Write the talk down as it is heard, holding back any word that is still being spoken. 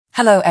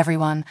Hello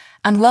everyone,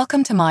 and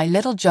welcome to my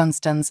Little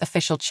Johnstons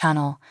official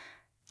channel.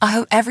 I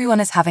hope everyone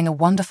is having a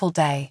wonderful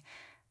day.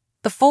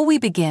 Before we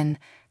begin,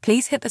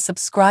 please hit the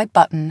subscribe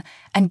button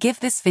and give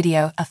this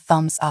video a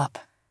thumbs up.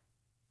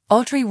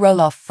 Audrey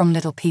Roloff from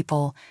Little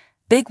People,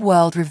 Big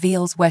World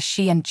reveals where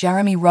she and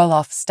Jeremy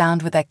Roloff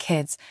stand with their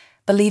kids,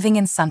 believing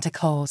in Santa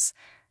Claus.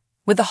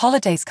 With the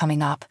holidays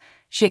coming up,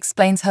 she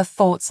explains her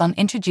thoughts on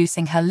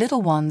introducing her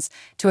little ones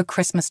to a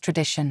Christmas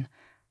tradition.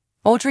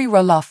 Audrey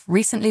Roloff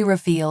recently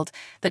revealed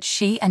that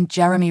she and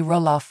Jeremy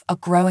Roloff are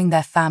growing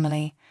their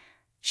family.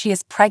 She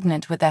is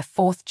pregnant with their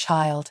fourth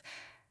child.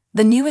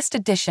 The newest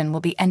addition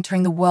will be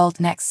entering the world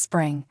next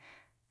spring.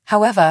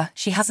 However,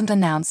 she hasn't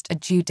announced a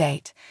due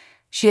date.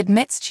 She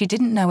admits she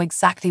didn't know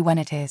exactly when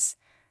it is.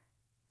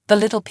 The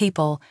Little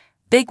People,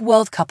 Big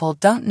World couple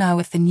don't know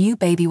if the new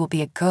baby will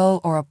be a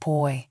girl or a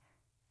boy.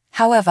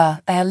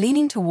 However, they are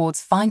leaning towards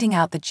finding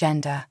out the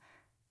gender.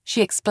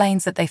 She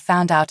explains that they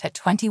found out at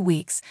 20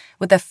 weeks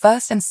with their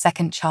first and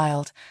second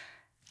child.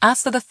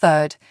 As for the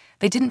third,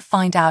 they didn't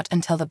find out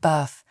until the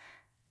birth.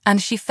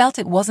 And she felt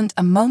it wasn't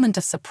a moment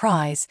of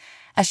surprise,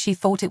 as she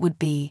thought it would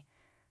be.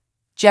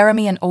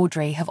 Jeremy and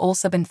Audrey have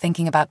also been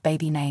thinking about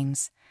baby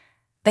names.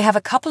 They have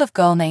a couple of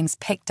girl names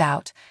picked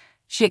out.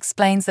 She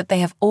explains that they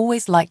have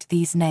always liked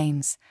these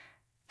names.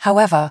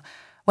 However,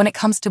 when it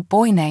comes to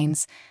boy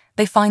names,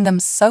 they find them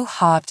so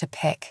hard to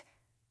pick.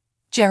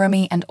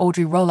 Jeremy and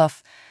Audrey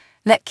Roloff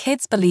let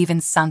kids believe in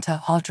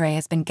Santa. Audrey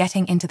has been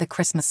getting into the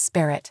Christmas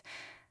spirit.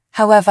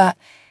 However,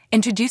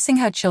 introducing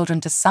her children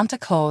to Santa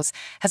Claus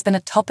has been a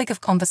topic of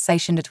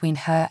conversation between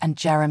her and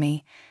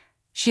Jeremy.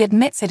 She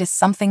admits it is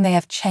something they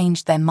have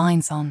changed their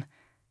minds on.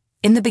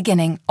 In the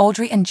beginning,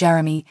 Audrey and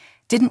Jeremy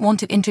didn't want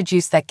to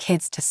introduce their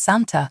kids to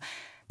Santa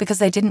because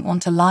they didn't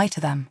want to lie to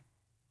them.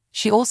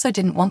 She also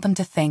didn't want them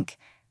to think,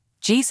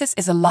 Jesus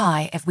is a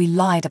lie if we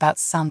lied about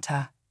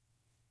Santa.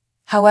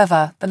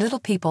 However, the Little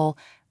People,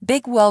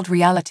 Big World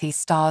reality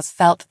stars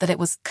felt that it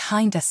was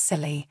kinda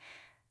silly.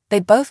 They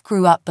both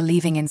grew up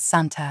believing in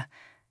Santa,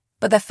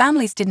 but their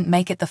families didn't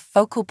make it the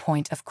focal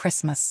point of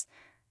Christmas.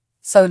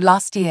 So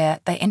last year,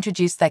 they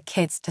introduced their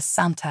kids to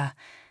Santa.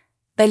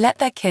 They let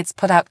their kids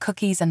put out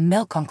cookies and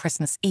milk on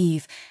Christmas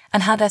Eve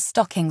and had their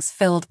stockings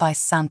filled by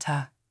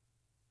Santa.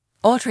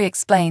 Audrey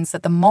explains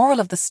that the moral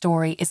of the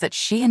story is that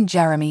she and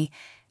Jeremy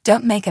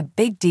don't make a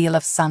big deal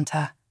of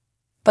Santa,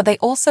 but they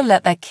also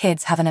let their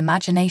kids have an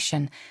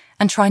imagination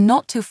and try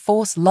not to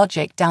force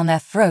logic down their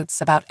throats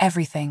about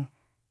everything.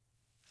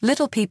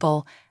 Little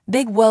People,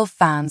 Big World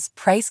fans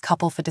praise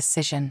couple for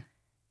decision.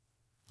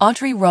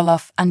 Audrey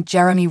Roloff and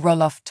Jeremy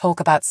Roloff talk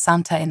about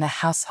Santa in their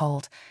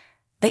household.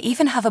 They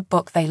even have a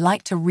book they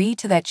like to read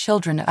to their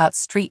children about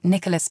Street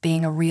Nicholas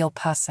being a real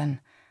person.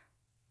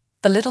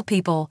 The Little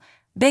People,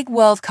 Big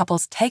World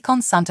couple's take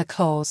on Santa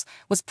Claus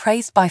was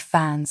praised by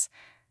fans.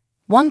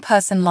 One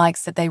person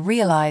likes that they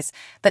realize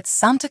that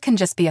Santa can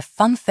just be a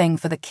fun thing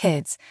for the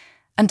kids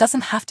and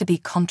doesn't have to be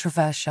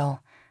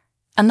controversial.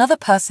 Another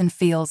person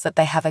feels that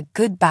they have a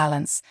good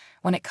balance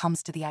when it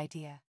comes to the idea.